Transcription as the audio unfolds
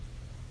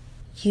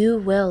You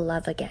will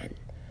love again.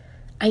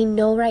 I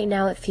know right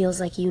now it feels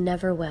like you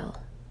never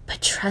will,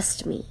 but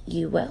trust me,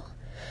 you will.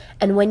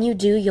 And when you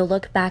do, you'll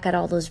look back at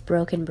all those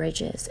broken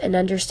bridges and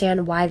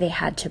understand why they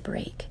had to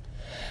break.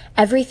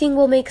 Everything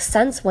will make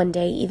sense one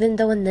day, even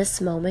though in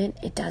this moment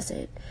it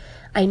doesn't.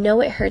 I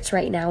know it hurts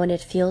right now and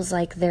it feels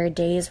like there are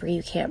days where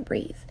you can't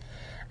breathe.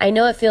 I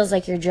know it feels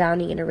like you're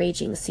drowning in a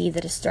raging sea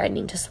that is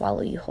threatening to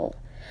swallow you whole.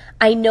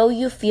 I know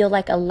you feel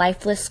like a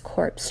lifeless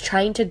corpse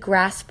trying to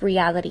grasp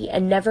reality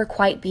and never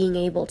quite being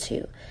able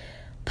to.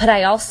 But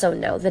I also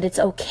know that it's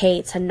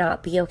okay to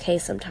not be okay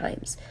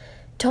sometimes.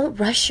 Don't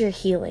rush your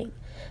healing.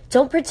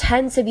 Don't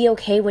pretend to be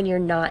okay when you're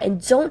not,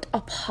 and don't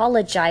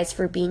apologize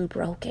for being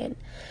broken.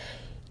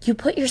 You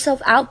put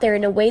yourself out there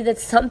in a way that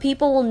some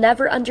people will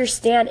never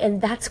understand,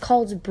 and that's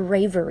called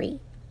bravery.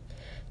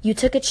 You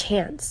took a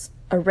chance,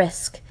 a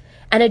risk,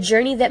 and a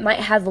journey that might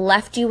have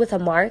left you with a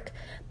mark,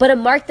 but a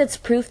mark that's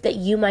proof that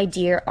you, my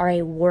dear, are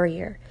a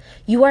warrior.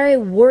 You are a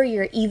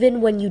warrior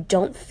even when you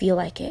don't feel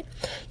like it.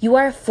 You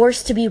are a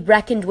force to be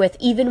reckoned with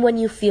even when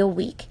you feel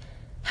weak.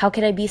 How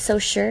can I be so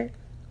sure?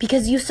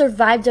 Because you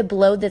survived a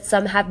blow that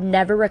some have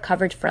never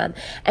recovered from,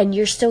 and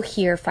you're still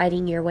here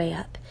fighting your way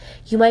up.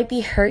 You might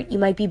be hurt, you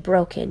might be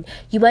broken,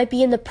 you might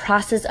be in the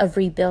process of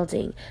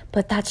rebuilding,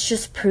 but that's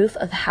just proof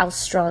of how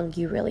strong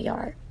you really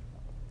are.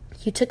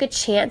 You took a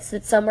chance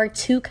that some are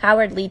too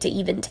cowardly to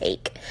even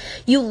take.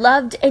 You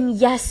loved, and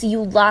yes, you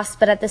lost,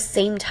 but at the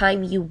same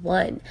time you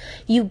won.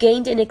 You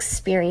gained an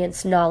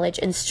experience, knowledge,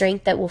 and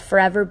strength that will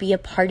forever be a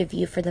part of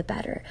you for the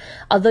better.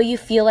 Although you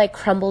feel like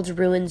crumbled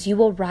ruins, you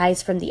will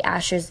rise from the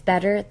ashes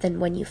better than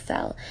when you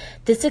fell.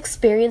 This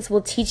experience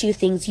will teach you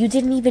things you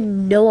didn't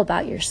even know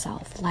about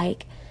yourself,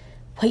 like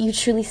what you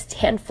truly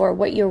stand for,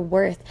 what you're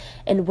worth,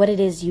 and what it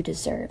is you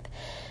deserve.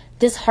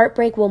 This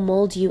heartbreak will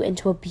mold you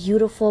into a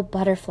beautiful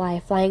butterfly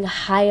flying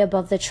high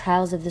above the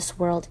trials of this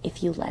world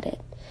if you let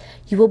it.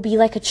 You will be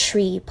like a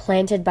tree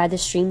planted by the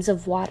streams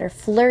of water,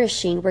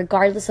 flourishing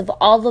regardless of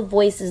all the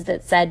voices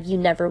that said you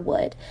never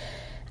would.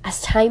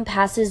 As time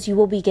passes, you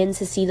will begin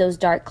to see those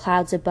dark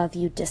clouds above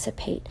you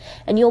dissipate,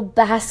 and you'll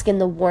bask in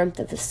the warmth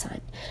of the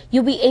sun.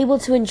 You'll be able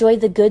to enjoy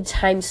the good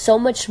times so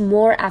much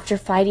more after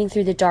fighting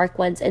through the dark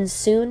ones, and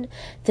soon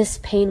this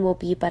pain will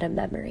be but a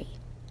memory.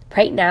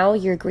 Right now,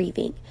 you're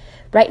grieving.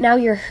 Right now,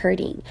 you're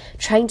hurting,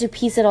 trying to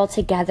piece it all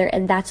together,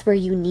 and that's where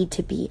you need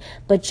to be.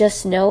 But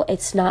just know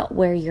it's not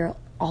where you'll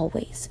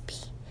always be.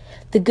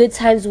 The good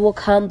times will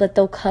come, but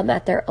they'll come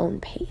at their own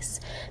pace.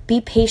 Be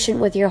patient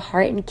with your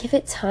heart and give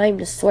it time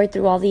to sort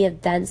through all the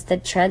events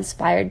that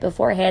transpired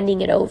before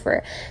handing it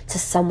over to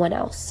someone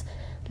else.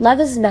 Love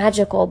is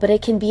magical, but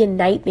it can be a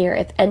nightmare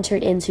if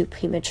entered into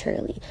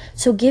prematurely.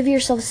 So give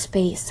yourself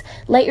space,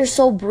 let your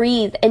soul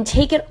breathe, and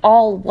take it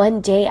all one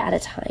day at a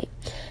time.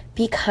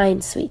 Be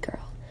kind, sweet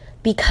girl.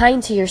 Be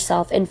kind to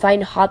yourself and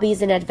find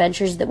hobbies and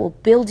adventures that will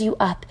build you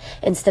up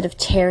instead of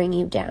tearing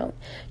you down.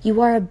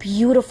 You are a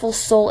beautiful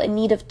soul in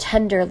need of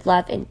tender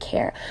love and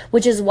care,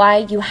 which is why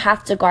you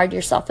have to guard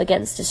yourself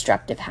against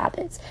destructive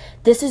habits.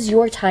 This is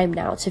your time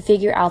now to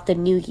figure out the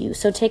new you,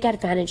 so take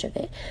advantage of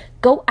it.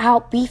 Go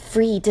out, be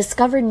free,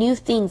 discover new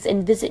things,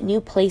 and visit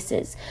new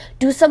places.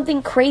 Do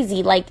something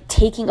crazy like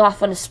taking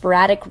off on a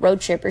sporadic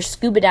road trip or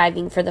scuba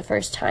diving for the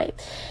first time.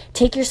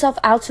 Take yourself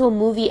out to a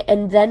movie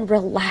and then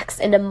relax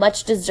in a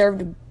much-deserved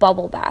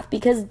bubble bath,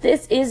 because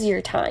this is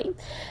your time.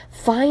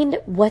 Find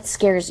what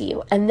scares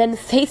you and then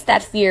face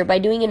that fear by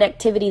doing an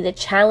activity that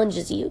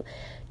challenges you.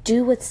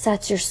 Do what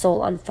sets your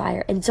soul on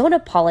fire, and don't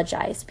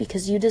apologize,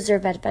 because you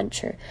deserve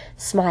adventure,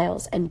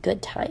 smiles, and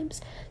good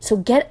times. So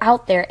get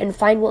out there and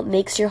find what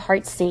makes your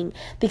heart sing,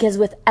 because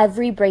with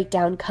every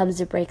breakdown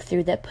comes a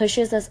breakthrough that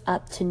pushes us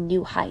up to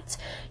new heights.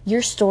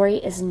 Your story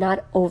is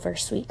not over,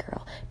 sweet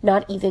girl,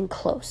 not even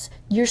close.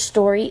 Your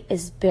story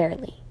is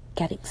barely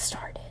getting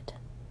started.